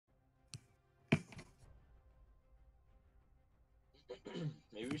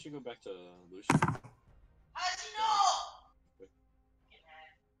Maybe we should go back to Lucian.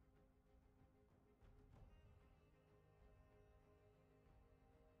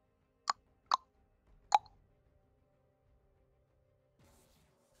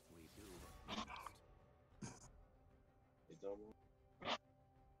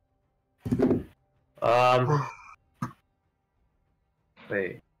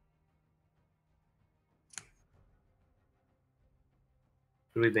 Wait.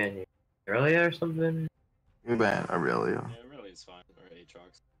 Who we ban here? Aurelia or something? We ban Aurelia. Yeah, Aurelia's fine. Or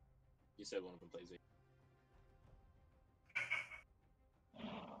Aatrox. You said one of them plays it.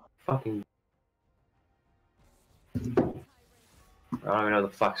 Fucking. I don't even know the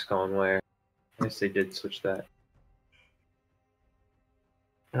fuck's going where. I guess they did switch that.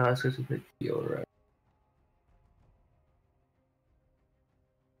 No, let's go to the deal, right?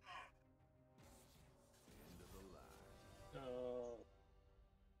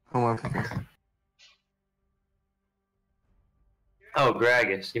 Who am I picking? Oh,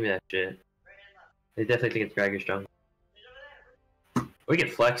 Gragas. Give me that shit. They definitely think it's Gragas jungle. We can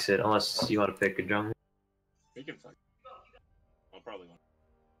flex it unless you want to pick a jungle. We can flex. I'll probably want.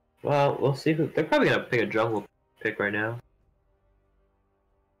 Well, we'll see who. They're probably gonna pick a jungle pick right now.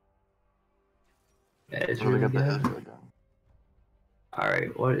 Ezreal again?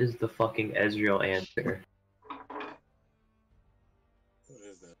 Alright, what is the fucking Ezreal answer? What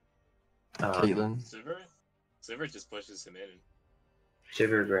is that? Caitlyn. Sivir? Sivir just pushes him in.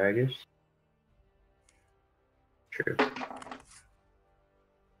 Shiver Gragas? True.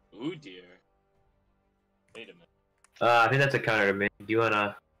 Ooh dear. Wait a minute. I think that's a counter to me. Do you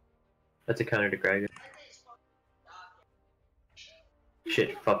wanna... That's a counter to Gragas.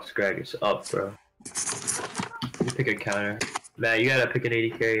 Shit fucks Gragas up, bro. You pick a counter. Matt, you gotta pick an 80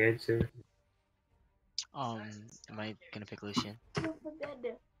 carry answer. Am I gonna pick Lucian?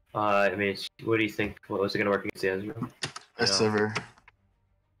 I mean, what do you think? What was it gonna work against Ezreal? A Sivir.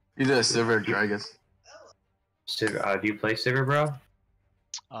 You did a Sivir Gragas. Sivir, do you play Sivir, bro?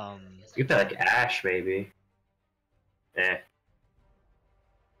 You play like Ashe, maybe. Eh.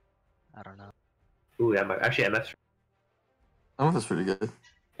 I don't know. Ooh, actually, MF's. That's pretty good.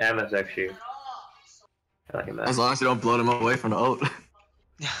 MF's actually. I like MF. As long as you don't blow them away from the ult.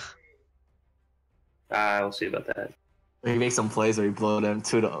 We'll see about that. He makes some plays where you blow them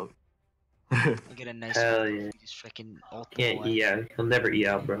to the ult. I get a nice Hell one. yeah. Just freaking ult. Can't eat out. He'll never eat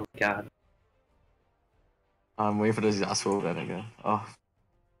out, bro. God. I'm waiting for this Yasuo then again. Oh.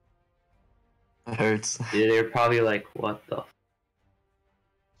 It hurts. Yeah, they're probably like, what the?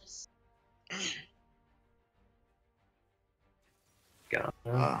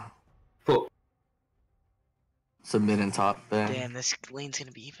 God. Fuck. Submit and top ban. Damn, this lane's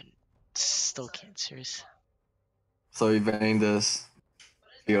gonna be even still cancerous. So you banning this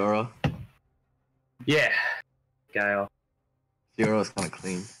Fiora? Yeah. Guile. Fiora's kind of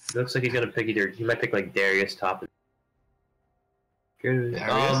clean. Looks like he's gonna pick either. He might pick like Darius top. Good.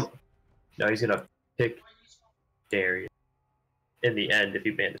 Darius? No, he's gonna pick Darius. In the end, if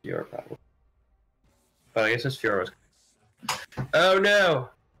he bans Fiora, probably. But I guess it's Fiora's. Oh no!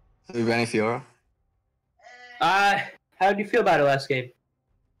 So you banning Fiora? How did you feel about it last game?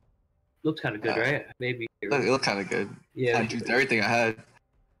 Looked kind of good, right? Maybe. It looked kind of good. Yeah. I used everything I had.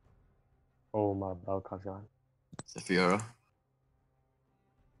 Oh my Balcon's gone. It's a Fiora.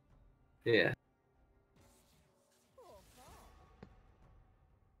 Yeah.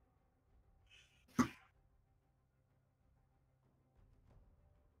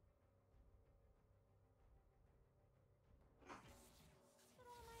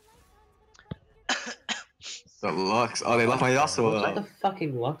 The Lux. Oh, they left my Yasuo What out. the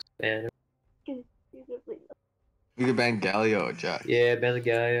fucking Lux ban? You could ban Galio or Jack. Yeah, ban the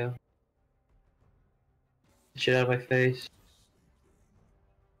Gaia. Shit out of my face.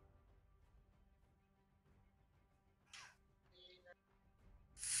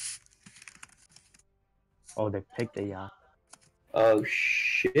 Oh, they picked a Yasuo. Oh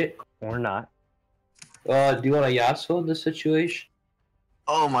shit. Or not. Do you want a Yasuo in this situation?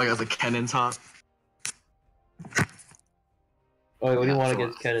 Oh my god, the cannon top. Oh, what do you want Yasuo.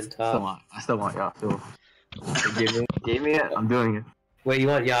 against Ken top? I still want Yasuo. Give me it. I'm doing it. Wait, you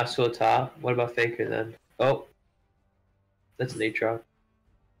want Yasuo top? What about Faker then? Oh. That's an Aatrox.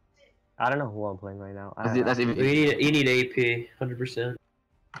 I don't know who I'm playing right now. You need AP, 100%.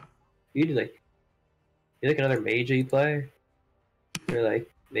 You need like another mage that you play? Or like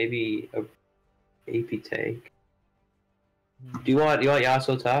maybe a AP tank. Do you want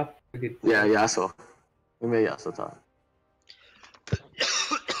Yasuo top? Yeah, Yasuo. Give me a Yasuo top.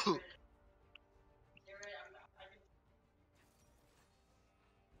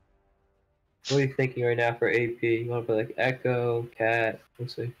 What are you thinking right now for AP? You want to play like Echo, Cat?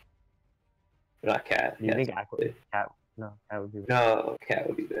 Let's see. Not Cat. Do you think Cat's Cat? No, Cat would be. no, Cat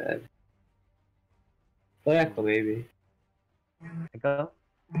would be bad. Play Echo, maybe. Echo?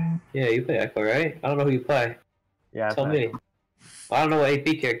 Yeah, you play Echo, right? I don't know who you play. Yeah, I Tell play me. Echo. I don't know what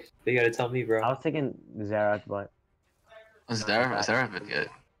AP characters. You gotta tell me, bro. I was thinking Xerath, but Is there a bit good?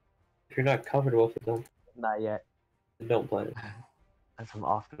 If you're not comfortable with them, not yet. then don't play it. As I'm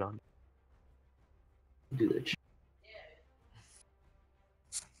off and on. Do that shit.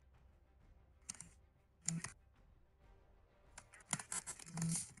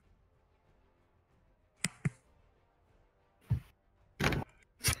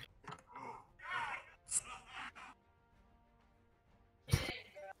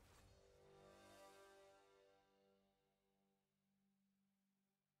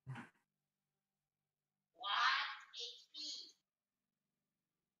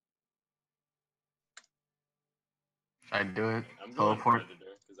 Should I do it? I'm going Teleport? Predator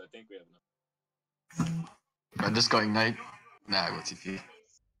because I think we have enough. I'm just going Knight. Nah, I go TP.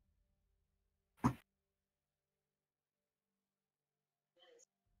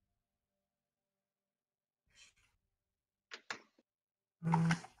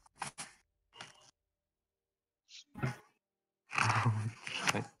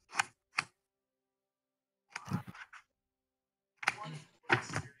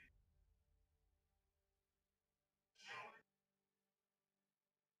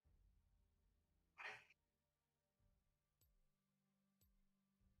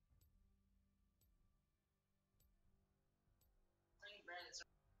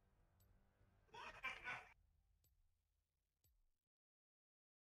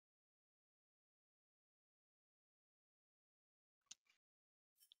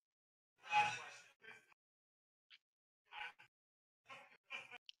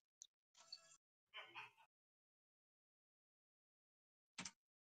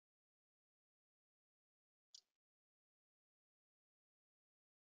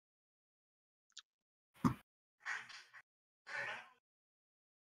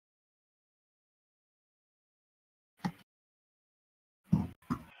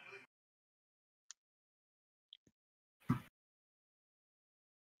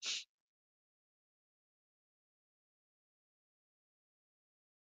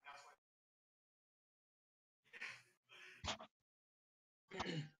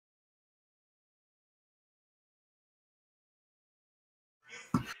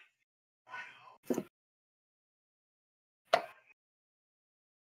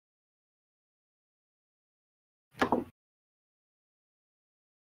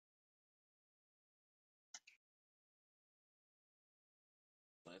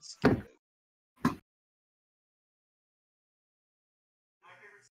 Let's get it.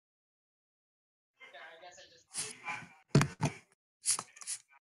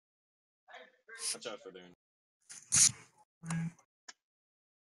 Watch out for their.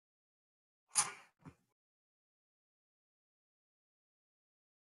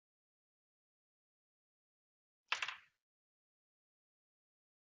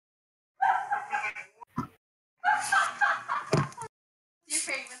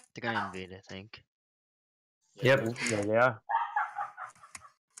 They're gonna invade, I think. Yep. There they are.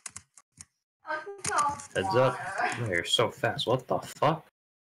 Heads up. Oh, you're so fast. What the fuck?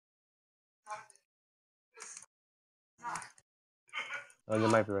 Oh, they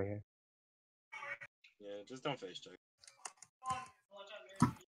might be right here. Yeah, just don't face check.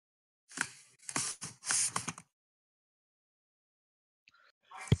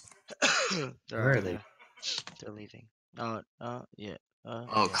 They're Where are over they? there. They're leaving. Yeah. Oh, Yeah.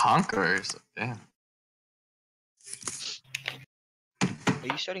 Conquerors. Damn. Are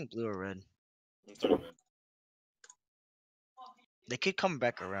you starting blue or red? I'm starting red. They could come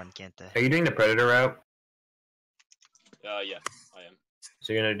back around, can't they? Are you doing the Predator route? Yeah, I am.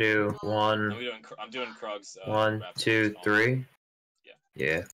 So you're gonna do one, I'm doing Krog's. 1, rapid 2, response. 3. Yeah.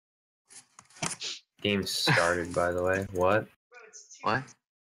 Yeah. Game started, by the way. What? What? I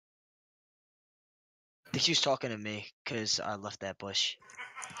think she was talking to me because I left that bush.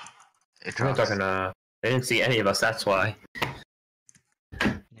 It I'm not drops. talking. They didn't see any of us. That's why.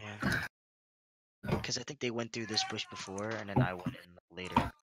 Yeah. Because I think they went through this bush before, and then I went in later.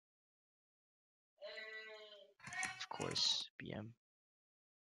 Of course, BM.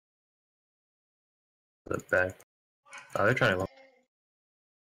 Look back. Oh, they're trying to.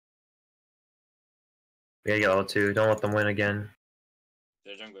 We gotta get level 2. Don't let them win again.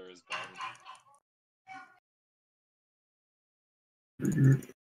 Their jungler is bad.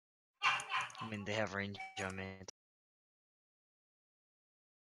 I mean, they have range on me.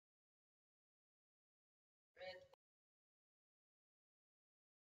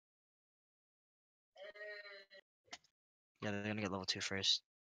 Yeah, they're gonna get level 2 first.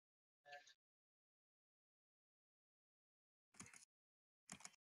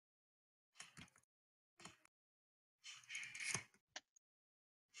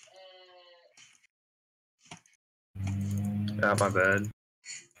 Ah, my bad.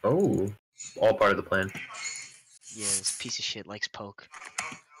 Oh, all part of the plan. Yeah, this piece of shit likes poke.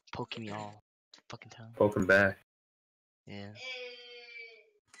 Poking me all fucking time. Poke him back. Yeah.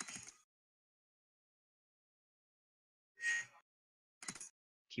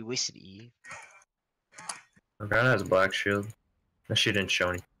 He wasted E. Morgana has a black shield. That shit didn't show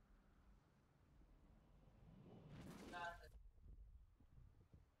any.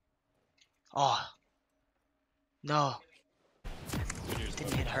 Oh. No. Junior's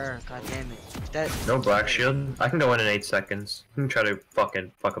Didn't hit her. God damn it. That. No black shield. I can go in 8 seconds. You can try to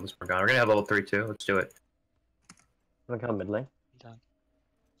fucking fuck up this Morgana. We're gonna have level 3 too. Let's do it. I'm gonna come mid lane. Done.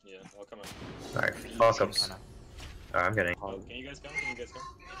 Yeah, I'll come on. Alright, He's fuck gonna ups. come out. Alright, I'm getting. Oh, can you guys come? Can you guys come?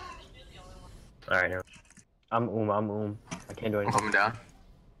 Alright, now. I'm I can't do I'm anything. coming down.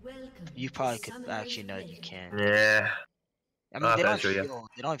 You probably could actually know you can. Yeah. I mean, they don't have Eventually, yeah. heal.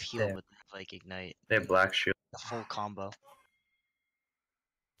 They don't have heal, Yeah. but they have like ignite. They have black shield. The full combo.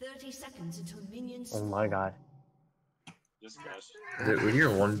 30 seconds until minions. Oh my god. Just flash. Is it with your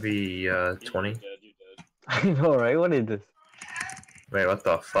 1v20? You dead, you dead. I know, right? What is this? Wait, what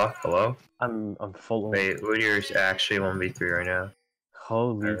the fuck? Hello? I'm full. Wait, Whittier's actually 1v3 right now.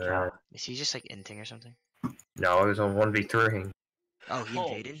 Holy cow. Is he just like inting or something? No, it was on 1v3. Oh, he Holy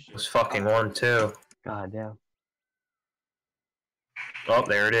invaded? It shit. was fucking 1-2. God damn. Oh,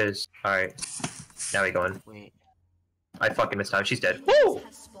 there it is. Alright. Now we going. Wait. I fucking missed time. She's dead. Woo! Woo!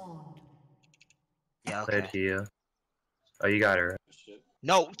 Yeah, Good okay. here. Oh, you got her. Shit.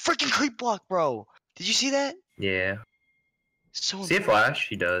 No, freaking creep block, bro. Did you see that? Yeah. So See a flash?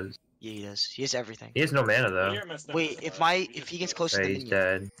 He does. Yeah, he does. He has everything. He has no mana though. Junior messed up Wait, with if the my flash. if he gets close to the Hey, he's minion.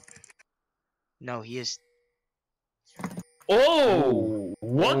 dead. No, he is. Oh!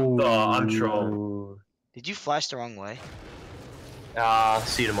 What the? I'm trolling. Ooh. Did you flash the wrong way?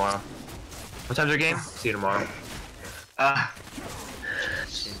 See you tomorrow. What time's our game? See you tomorrow.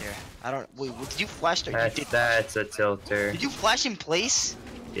 Cinder. I don't. Wait, what, did you flash the? You did. That's a tilter. Did you flash in place?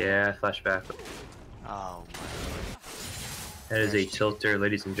 Yeah, flashback. Oh my. That is a tilter,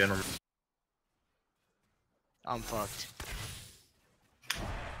 ladies and gentlemen. I'm fucked.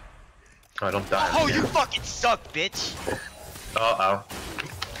 Oh, don't die. Oh, you fucking suck, bitch. Uh-oh.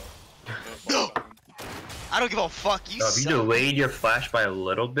 No. I don't give a fuck. You No, if you suck. delayed your flash by a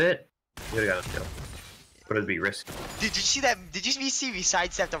little bit, you would've got a kill. But it'd be risky. Did you see that? Did you see me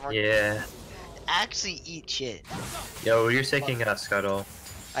sidestep the mark? Yeah. Actually eat shit. Yo, you're taking a scuttle.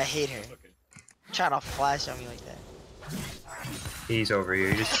 I hate her. It's okay. Trying to flash on me like that. He's over here.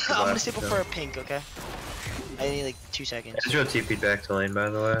 You just I'm gonna left, stay so. for a pink, okay? I need like 2 seconds. Ezreal TP'd back to lane, by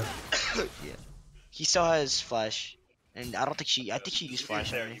the way. Yeah. He still has flash, and I don't think she. I think she used You can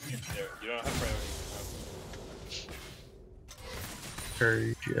flash there, on me. you can there. You don't have priority.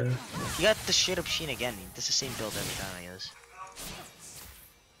 Courage, yeah. He got the shit up Sheen again. That's the same build every time, I guess.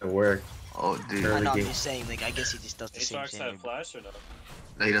 It worked. Oh, dude. Sure. I know. I'm game. just saying. Like, I guess he just does the same Aatrox thing. had flash or no?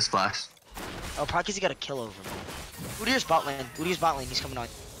 No, he just flashed. Oh, probably 'cause he got a kill over me. Udyr's bot lane. Udyr's bot lane. He's coming on.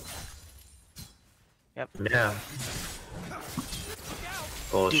 Yep. Yeah.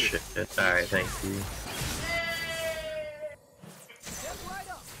 Bullshit. Alright, thank you.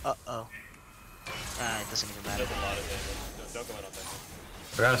 Uh-oh. It doesn't even It matter. does a lot of damage. Don't come out on that.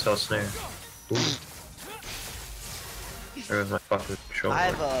 Forgot to spell snare. Ooh. There was my fucking shoulder. I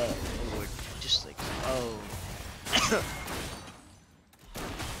have a award. Just like, oh.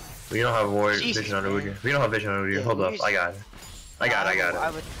 We don't have ward Jesus, vision on man. Udyr. We don't have vision on Udyr. Yeah, Hold up, Udyr's- I got it. I got I it.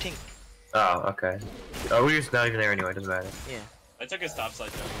 have a pink. Oh, okay. Oh, Udyr's not even there anyway. Doesn't matter. Yeah. I took his top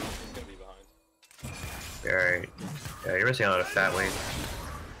side jump. He's gonna be behind. Alright. Yeah, you're missing out on a fat wave.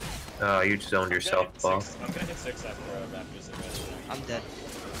 Oh, you zoned yourself off. I'm gonna hit 6 after Raptors and Rest. I'm dead.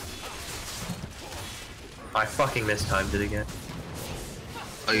 I fucking mistimed it again.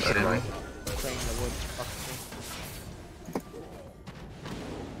 Oh, you kidding me? Playing the wood.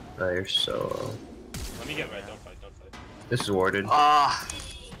 Oh, you're so low. Let me get red. Don't fight. Don't fight. This is warded. Ah,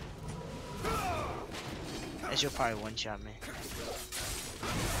 As you'll probably one-shot me.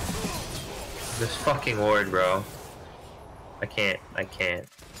 This fucking ward, bro. I can't.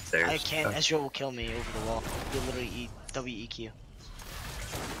 There's, I can't. Ezreal will kill me over the wall. He'll literally eat WEQ.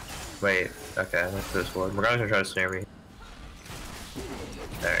 Wait, okay, that's this ward. Morgana's gonna try to snare me.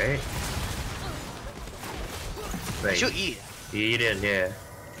 Alright. Wait, She'll eat. you didn't, yeah.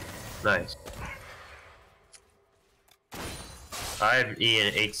 Nice. I have E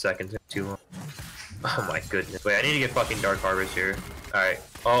in 8 seconds, too long. Oh my goodness. Wait, I need to get fucking Dark Harvest here. Alright.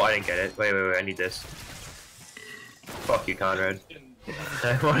 Oh, I didn't get it. Wait, I need this. Fuck you, Conrad.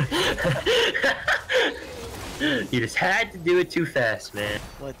 You just had to do it too fast, man.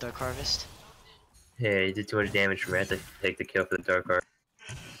 What, Dark Harvest? Yeah, you did too much damage for me. I had to take the kill for the Dark Harvest.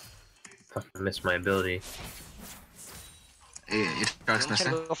 Fucking missed my ability. You try I'm trying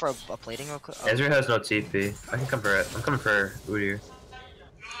to go for a plating real quick. Ezra has no TP. I can come for it. I'm coming for Udyr.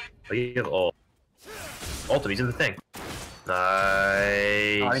 Oh, you have ult. Ult him, he's in the thing.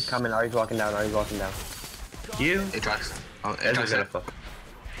 Nice. Ari's coming, Ari's walking down, Ari's walking down. You? Aatrox. Oh, Ezra's Aatrox. gonna fuck.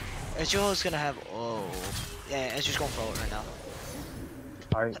 Ezreal's gonna have. Oh. Yeah, Ezreal's going for it right now.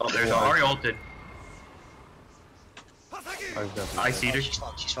 Ari, Oh, there's Ari ulted. Ari's dead. I see her. She's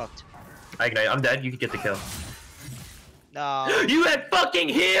fucked. She's fucked. I ignite. I'm dead. You can get the kill. No. You had fucking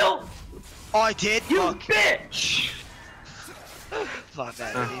heal! Oh, I did? You Fuck. bitch! Fuck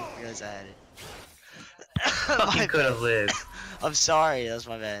that. I didn't realize I had it. You could have lived. I'm sorry. That was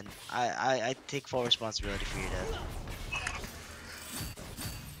my bad. I take full responsibility for your death.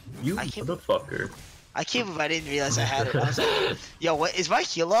 You I can't- motherfucker. I can't believe I didn't realize I had it. I was like, yo, what is my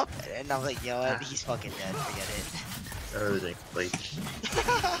heal up? And I'm like, yo, what? He's fucking dead. Forget Everything, like.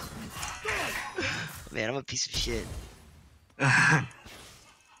 it. Man, I'm a piece of shit. I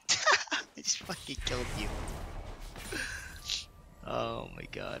just fucking killed you. Oh my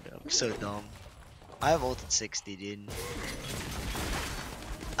god, I'm so dumb. I have ult at 60, dude.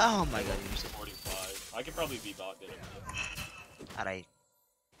 Oh my god, you 45. I could probably be bot did it. how'd I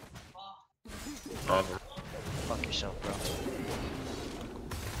Awesome. fuck yourself, bro?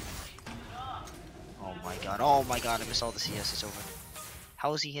 Oh my god, I missed all the CS, it's over.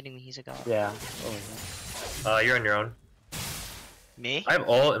 How is he hitting me? He's a god. Yeah. Oh, You're on your own. Me? I have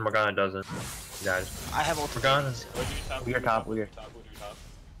ult and Morgana doesn't. Guys. I have ult. Morgana. We're top, we're top.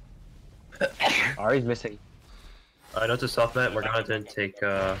 Ari's missing. Note to self net, Morgana didn't take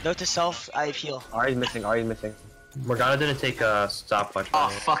Note to self, I have heal. Ari's missing, Ari's missing. Morgana didn't take stopwatch. Oh,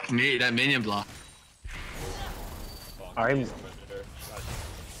 fuck me, that minion block. Ari.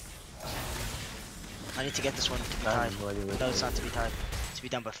 I need to get this one to be tied. No, it's not to be tied. To be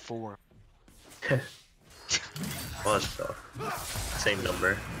done by 4. What the? Same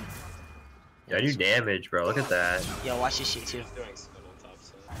number. Yeah, I do damage, bro. Look at that. Yo, watch this shit too. Doing spindle top,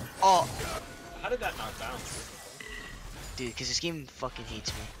 so. Oh, How did that not bounce? dude, because this game fucking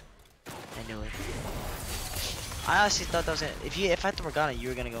hates me. I knew it. I honestly thought that was it. If I had the Morgana, you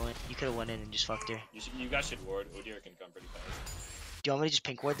were gonna go in. You could have went in and just fucked her. You guys should ward. Udyr can come pretty fast. Do you want me to just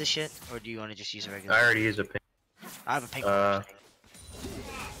pink ward this shit, or do you want to just use a regular? I already used a ping. I have a pink ward.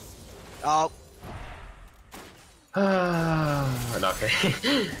 Oh, Not okay.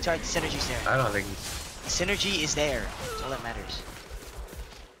 sorry, the synergy's there. I don't think. The synergy is there. That's all that matters.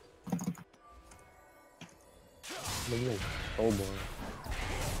 Oh boy.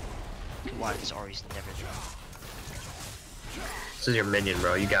 Why? Because Ari's never there. This is your minion,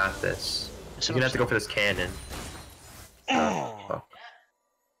 bro. You got this. You're gonna have to go for this cannon. Oh. Fuck.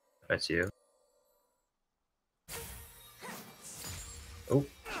 That's you. Oh.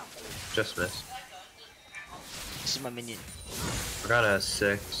 Just missed. This is my minion. Morgana has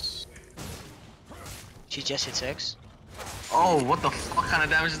 6. She just hit 6. Oh, what the fuck kind of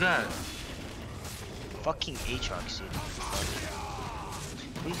damage is that? Fucking Aatrox, dude.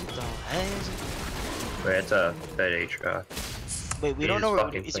 What the hell is it? Wait, it's a fed Aatrox. Wait, we He don't is know where.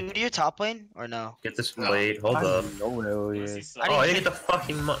 fucking Is quick. Udyr top lane or no? Get this blade. Hold up. No, no, Unless yeah. he's so- I Oh, I didn't didn't get the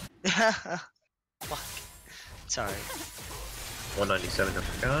fucking Fuck. Sorry. 197 to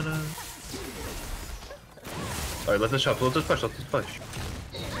Morgana. Alright, let this push, let this push.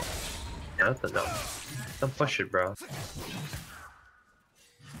 Yeah, no. Don't push it, bro.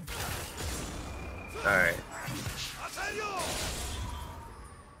 Alright.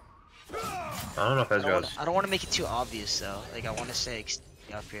 I don't know if Ezra's. I don't want to make it too obvious though. Like I want to say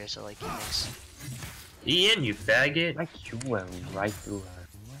up here, so like it makes. Ian, you faggot! Like you went right through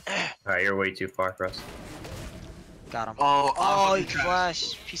her. Alright, you're way too far for us. Got him. Oh, Oh, you I'm trash.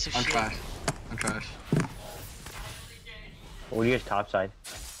 flash, piece of I'm shit. trash. I'm trash. What do you guys top side?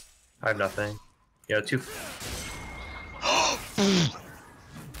 I have nothing. Yo, 2.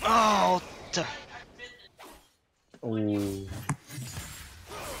 Oh. Ooh.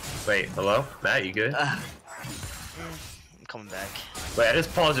 Wait, hello? Matt, you good? I'm coming back. Wait, I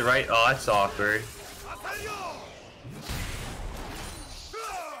just paused it right. Oh, that's awkward.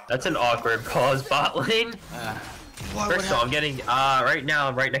 That's an awkward pause bot lane. What First of all, I'm getting right now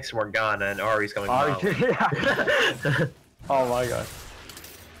I'm right next to Morgana and Ari's coming Ari, out. oh my god.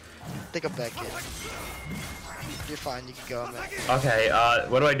 I think I'm back in. You're fine. You can go, man. Okay,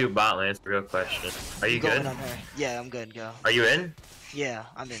 what do I do bot lane? It's the real question. Are you Going good? on her. Yeah, I'm good. Go. Are you in? Yeah,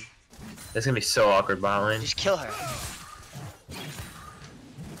 I'm in. It's gonna be so awkward bot lane. Just kill her.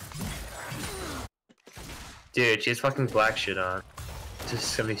 Dude, she has fucking black shit on. It's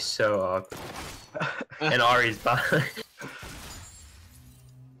just gonna be so awkward. And Ari's bot lane.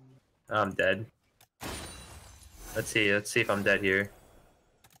 I'm dead. Let's see if I'm dead here.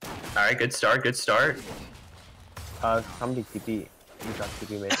 Alright, good start, good start. Somebody TP. You got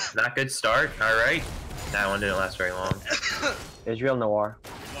TP mate. Not good start, alright. That one didn't last very long. Israel Noir.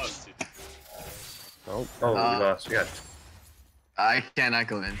 Lost it. Oh, Oh, we lost. We got. I cannot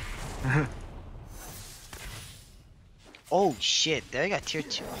go in. Oh shit! They got tier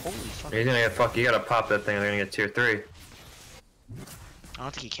 2. Holy fuck! He's gonna get fuck. You gotta pop that thing. They're gonna get tier 3. I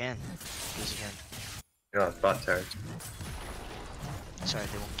don't think he can. Yes, he can. Oh, it's bot turrets. Sorry,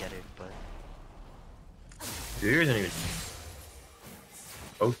 they won't get it, but. Dude, yours isn't even.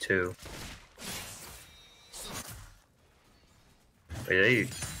 0-2. Wait, they.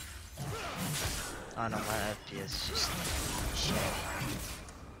 Oh no, my FPS is just shit.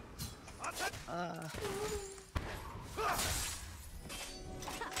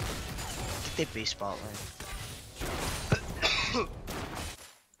 Get the baseball line.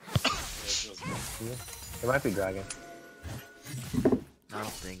 it might be Dragon. I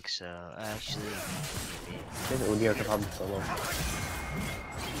don't think so. Actually, maybe. Udyr could probably solo.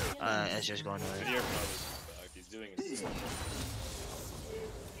 Ezra's going away. Udyr probably back. He's doing his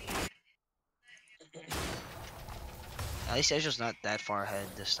At least Ezra's not that far ahead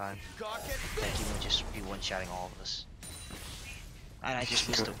this time. Like he would just be one-shotting all of us. And I just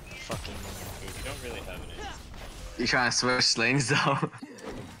missed a fucking minion, You baby. don't really have an ace. You trying to switch lanes though?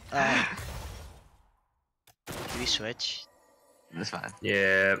 Do we switch? That's fine.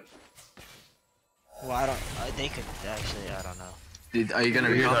 Yeah. Well, I don't. They could actually. I don't know. Dude, are you gonna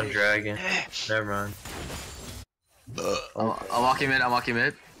You're recall? on dragon. Never mind. I'll walk you mid. I'll walk you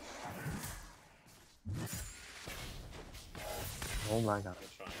mid. Oh my god. They're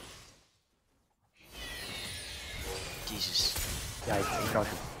trying. Jesus. Yeah, I got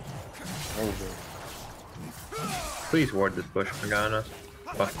it. Anything. Please ward this bush from on us.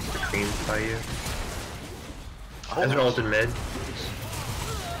 Fucking screams by you. Oh, Ezra ulted mid.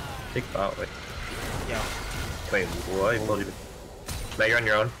 Take bot. Wait. Yeah. Wait, what? You pulled you. Matt, you're on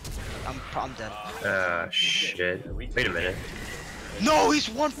your own. I'm dead. Shit. Wait a minute. No, he's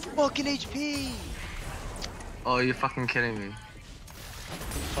 1 fucking HP. Oh, you're fucking kidding me.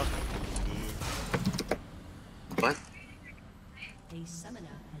 Fuck. What? A summoner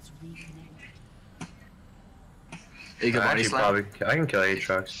has reconnected. You can body slam? I can kill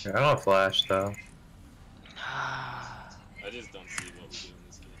Aatrox. I don't have flash though. I just don't see what we do in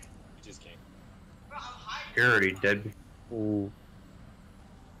this game. We just can't. You're already dead. Ooh.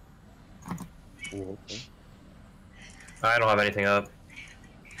 Ooh, okay. I don't have anything up.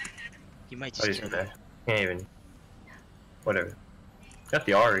 You might I just just kill him. can't even. Whatever. Got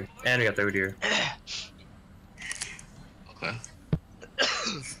the Ari, and we got the Udyr. Okay.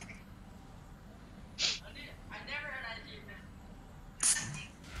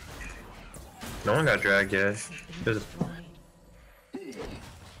 No one got dragged yet. There's a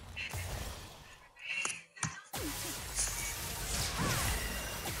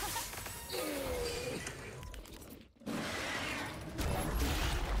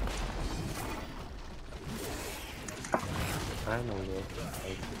I don't know this.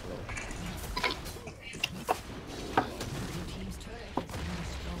 Your team's turret has been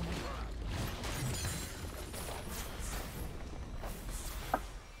destroyed.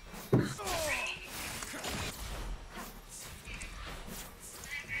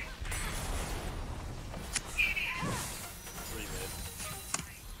 Pretty mid.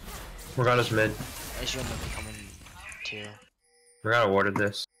 Morgana's mid. Ezra might be coming too. Morgana warded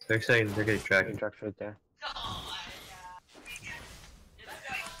this. They're saying they're getting dragged. Contract right there.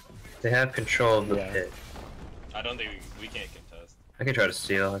 They have control of the Yeah. pit. I don't think we can't contest. I can try to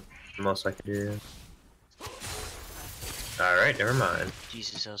steal. That's the most I can do. Alright, never mind.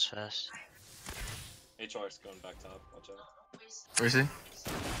 Jesus, that was fast. HR's going back top. Watch out. Where is he?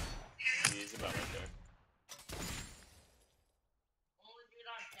 He's about right there.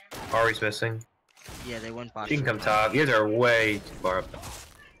 Ari's missing. Yeah, they went bot. She can come top. You guys are way too far up.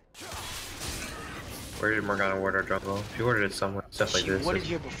 Where did Morgana ward our jungle? She warded it somewhere. Stuff like She this. warded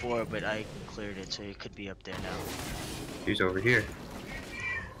here before, but I cleared it, so it could be up there now. She's over here.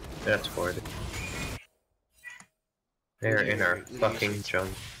 That's warded. They're in our fucking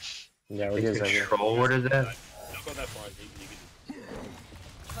jungle. Yeah, They Udyr's right here. control warded that? Don't go that far. You can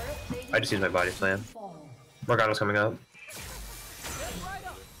I just used my body slam. Fall. Morgana's coming up.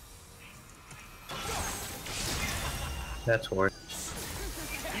 That's horrid.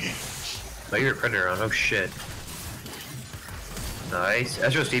 Oh, you're a predator on. Oh shit. Nice.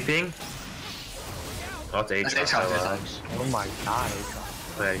 Ezreal's TPing. Oh, it's That's Aatrox. Aatrox. Oh my god.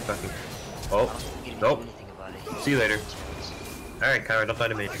 Yeah, you fucking. Oh. Nope. See you later. Alright, Kyra, don't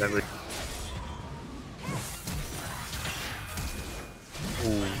fight a minion.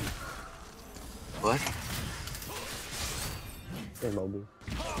 Ooh. What? Hey, Moby.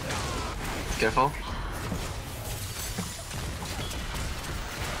 Careful.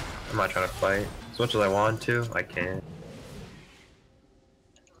 I'm not trying to fight. As much as I want to, I can't.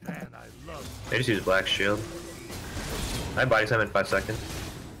 They just use Black Shield. I body slam in 5 seconds.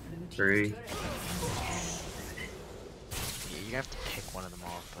 3. Yeah, you're gonna have to pick one of them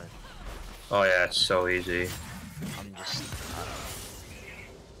off, but Oh yeah, it's so easy. I'm just, I don't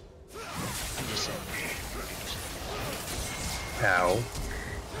know. I'm just saying. Ow.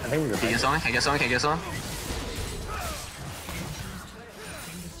 I think we're Can you get someone? Can you get someone? Can you get someone?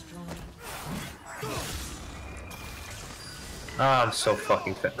 Ah, I'm so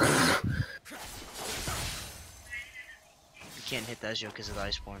fucking fat. You can't hit that joke because of the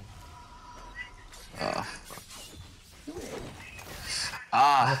Iceborne.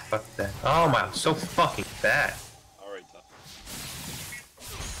 Ah. Fuck that. Oh my, I'm so fucking fat. Alright, tough.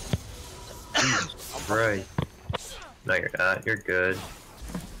 Jesus Christ. No, you're not. You're good.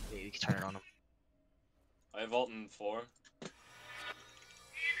 Wait, we can turn it on him. I have ult in 4.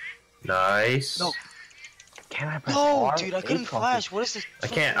 Nice. No. Can I press No, R? dude, I couldn't Aatrox flash. What is this? I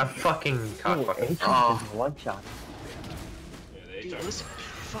can't. I'm fucking Dude, cockfucking. Aatrox is one shot. Yeah, they Dude, Aatrox. what is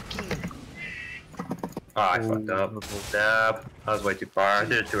fucking Oh, I fucked up. Snap. I was way too far. I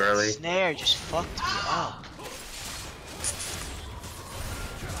did it too early. snare just fucked me up.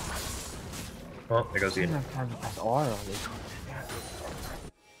 Oh, there goes I Ian. don't have time to press R on this.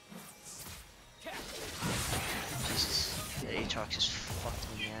 Jesus. Yeah, Aatrox just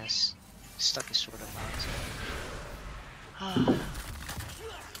fucked me ass. Stuck his sword on my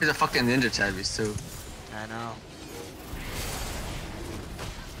He's a fucking ninja tabbies too. I know.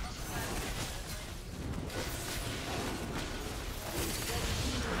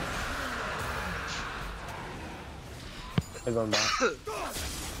 They're going back.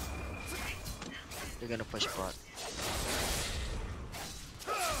 They're gonna push bot.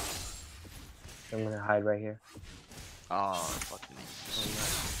 I'm gonna hide right here. Oh, fuck me.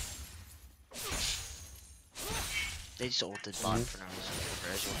 They just ulted bot for no reason.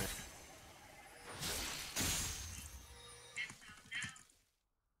 For Ezreal.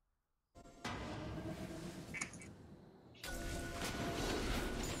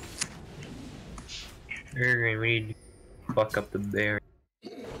 We need to fuck up the bear.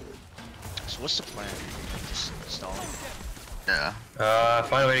 So what's the plan? Just stall him? Yeah.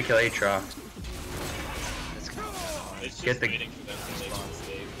 Find a way to kill Aatrox. That's gonna be hard. It's just Get the- waiting for them to make a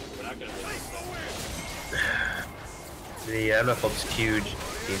mistake. We're not gonna win this. The MFL's huge.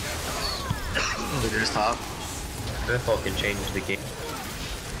 There's top. MFL can change the game.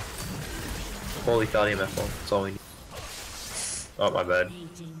 Holy value MFL. That's all we need. Oh, my bad.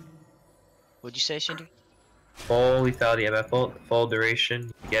 What'd you say, Shindu? Full lethality MFL, full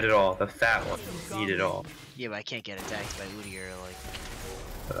duration, get it all. The fat one, need it all. Yeah, but I can't get attacked by Udyr,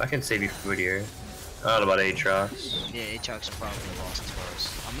 like... I can save you from here. I don't know about Aatrox. Yeah, Aatrox are probably lost as far as...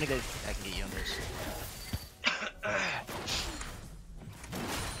 I'm gonna go... I can get you on this.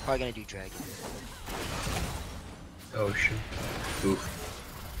 Probably gonna do Dragon. Ocean. Oof.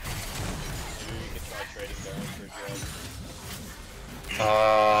 You can try trading Baron for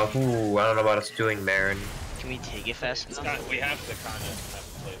Dragon. Ooh, I don't know about us doing Marin. Can we take it fast It's enough? not, we have to kind of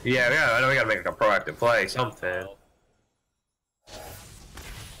have to play. Yeah, I know we gotta make like a proactive play, something. Well,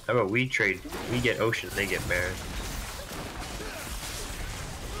 How about we trade, we get Ocean, they get Marin.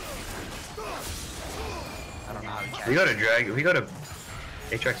 I don't know how to catch We go to Drag, we go to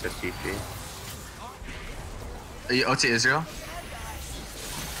Aatrox STP. Are you OT Israel?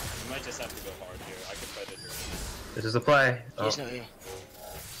 we might just have to go hard here. I can fight it here. This is the play. Oh, There's no A.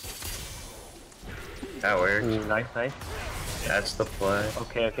 that works. Ooh, nice, nice. That's the play.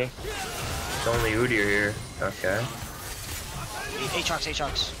 Okay, okay. It's only Udyr here. Okay. Aatrox.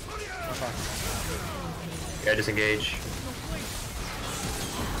 Go far. Yeah, disengage.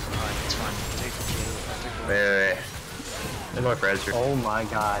 Alright, it's fine. 3 for 2. Wait. I'm going for Ezra. Oh my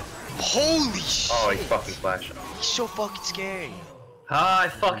god. Holy shit! Oh, he fucking flashed. He's so fucking scary. I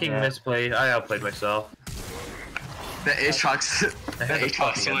fucking Yeah. misplayed. I outplayed myself. The Aatrox. I had the Aatrox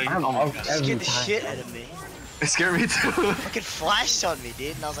fucking- swing. I'm Oh my out god. Scared every the time. shit out of me. It scared me too. Fucking flashed on me,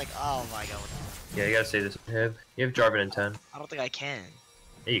 dude, and I was like, oh my god. Yeah, you gotta say this with him. You have Jarvan in 10. I don't think I can.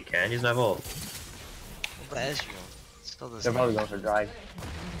 Yeah, you can. He's not ult. What about Ezreal? Still the They're same. probably going for drive.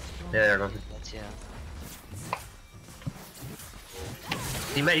 Yeah, they're going for. That's, yeah.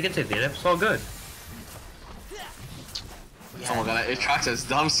 Teammate, you can take the inhib. It's all good. Oh my god, it tracks us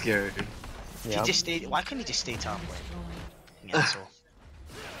dumb scared. If he just stayed, why couldn't he just stay top lane? Asshole.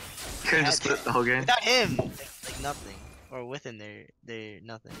 Couldn't just split the whole game. Without him, like nothing. Or with him, they're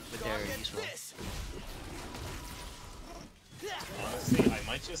nothing. But they're useful. Honestly, I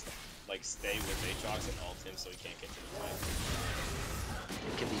might just like stay with Aatrox and ult him so he can't get to the fight.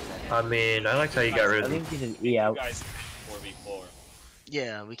 It could be better. I mean, I liked how you got rid I of. think he's an E You out. guys 4v4.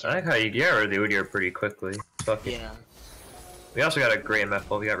 Yeah, we I can. like how you got rid of the Udyr pretty quickly. Fuck it. Yeah. We also got a great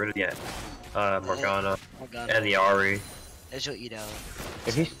MF. We got rid of the Morgana and the Ahri. Ezreal eat out.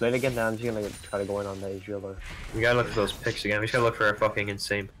 If he split again, then I'm just gonna try to go in on the Israel or. We gotta look for those picks again. We just gotta look for a fucking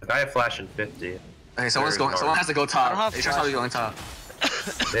insane. If I have flash in 50, Okay, someone has to go I top. don't have Aatrox flash. probably going top.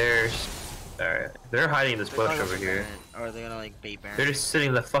 there's. Alright. They're hiding in this bush over here. Or they're gonna like bait Baron. They're just sitting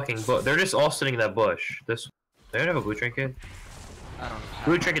in the fucking bush. They're just all sitting in that bush. This. They don't have a blue trinket. I don't know.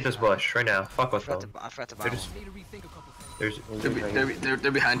 Blue trinket this bush right now. Fuck I with them. forgot to buy They're one. just. There's.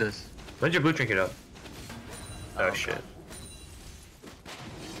 They're behind us. When's your blue trinket up? Oh shit.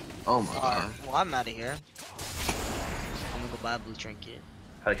 Oh my god. Well, I'm out of here. I'm gonna go buy a blue trinket.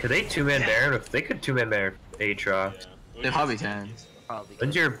 Could they two-man Baron? If they could two-man Baron Aatrox. They probably can. Probably.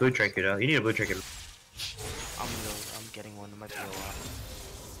 When's your blue trinket up? You need a blue trinket. I'm getting one. It might be a while.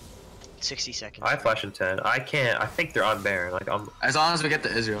 60 seconds. I flash in 10. I can't. I think they're on Baron. Like I'm. As long as we get the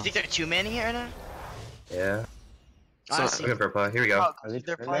You Israel. think they're two-manning it right now? Yeah. Honestly, Looking for a play. Here we go. oh, Are they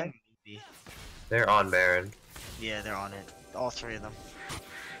they're third playing. They're on Baron. Yeah, they're on it. All three of them.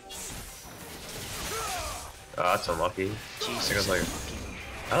 Oh, that's unlucky. Jesus. There goes like. fucking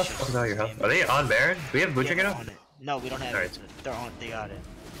How the fuck is all your health? Are they on Baron? Do we have blue Yeah, trinket they're up? on it. No, we don't have Alright. it. They're on. They got it.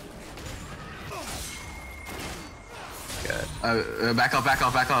 God. Back up, back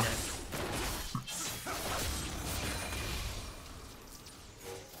up, back up.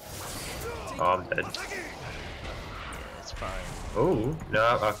 Oh, I'm dead. That's fine. Oh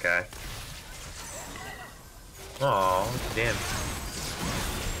no. Okay. Oh damn.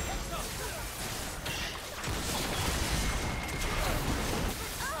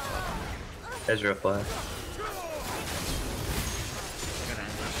 Ezra flash. They're gonna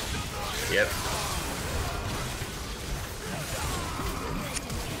end up. Yep.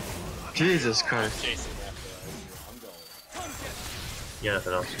 Jesus Christ. Chasing after I'm going. Yeah,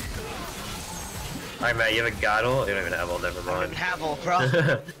 nothing else. Alright, Matt, you have a Gaddle? You don't even have all, never I don't mind. even have all, bro.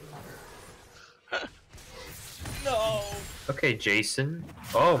 No! Okay, Jason.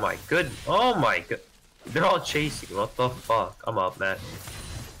 Oh my good. Oh my god. They're all chasing. What the fuck? I'm up, Matt.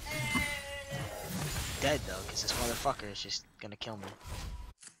 Dead though, because this motherfucker is just gonna kill me.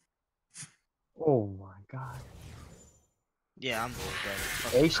 Oh my god. Yeah, I'm dead.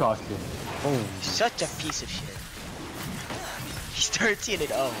 Fuck. Aatrox is. Boom. Such a piece of shit. He's 13 and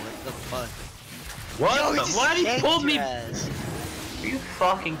 0. What the fuck? What? Yo, the? just Why did he yanked pull your me? ass. Are you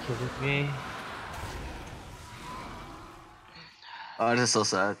fucking kidding me? Oh, this is so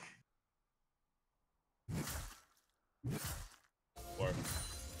sad.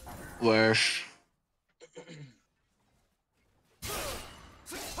 Worse.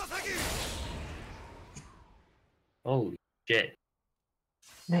 Holy shit.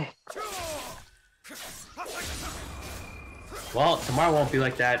 Well, tomorrow won't be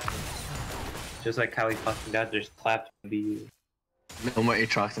like that. Just like how we fucking got just clapped BU. No more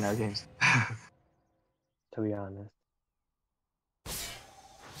Aatrox in our games. To be honest.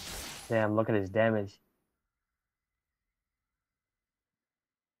 Damn, look at his damage.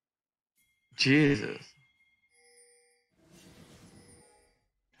 Jesus.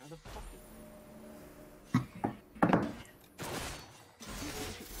 How the fuck?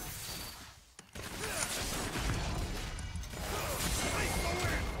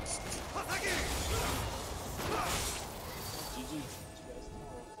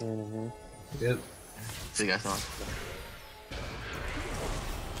 Mm-hmm. Yep. See you guys on.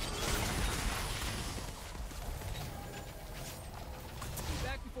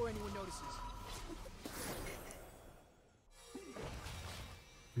 Back before anyone notices.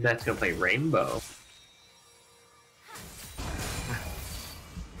 Matt's gonna play Rainbow.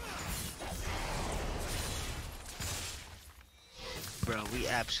 Bro, we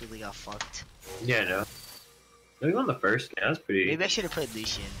absolutely got fucked. Yeah, no. We won the first game. That's pretty. Maybe I should have played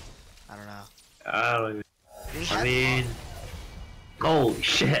Lucian. I don't know. I don't even. We I had mean. Holy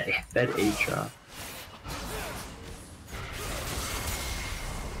shit. That Aatrox.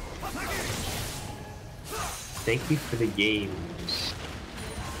 Thank you for the games.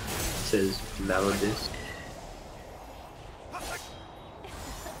 Says Melodis.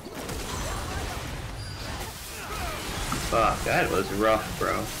 Fuck, that was rough,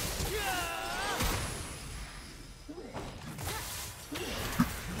 bro.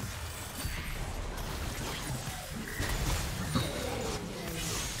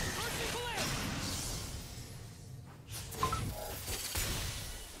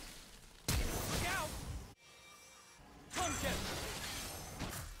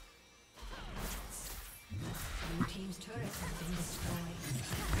 Blue team's turret has been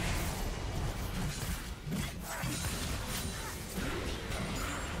destroyed.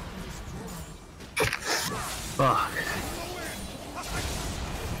 Fuck.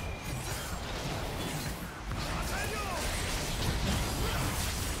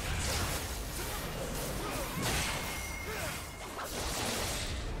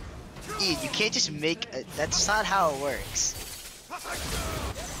 Dude, you can't just make a, that's not how it works.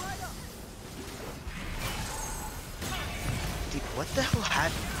 Dude, what the hell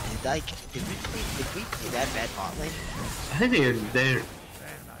happened? Did we play that bad bot lane? I think they're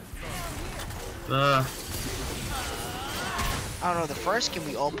I don't know, the first game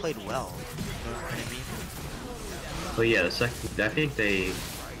we all played well. You know what I mean? but yeah, the second, I think they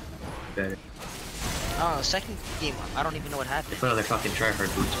better. I don't know, second game, I don't even know what They happened. put on their fucking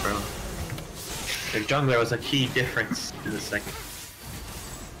tryhard boots, bro. Their jungler was a key difference in the second.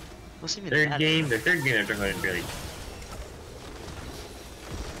 What's even Third that? game, their jungler didn't really.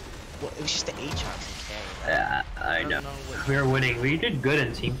 Well, it was just the H-Hawks and K. Yeah, I don't know. what- We were winning. We did good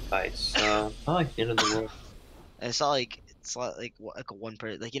in team fights, so not like the end of the world. And it's not like like a one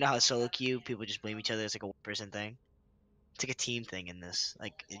person, like you know how solo queue people just blame each other. It's like a one person thing. It's like a team thing in this.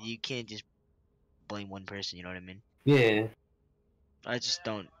 Like you can't just blame one person. You know what I mean? Yeah. I just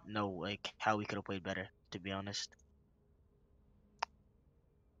don't know like how we could have played better, to be honest.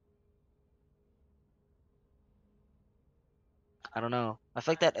 I don't know. I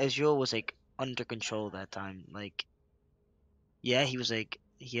feel like that Ezreal was like under control that time. Like, yeah, he was like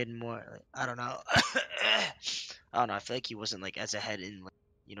he had more. Like, I don't know. I don't know. I feel like he wasn't like as ahead in like,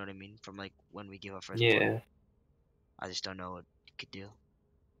 you know what I mean, from like when we gave our first blood. Yeah. I just don't know what he could do.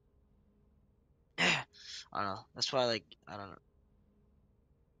 I don't know. That's why like I don't know.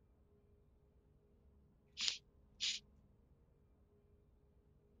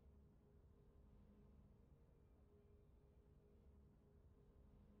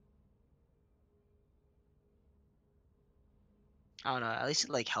 I don't know. At least it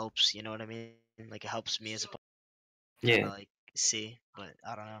like helps. You know what I mean? Like it helps me as a player Yeah. to like see. But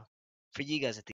I don't know. For you guys, I think.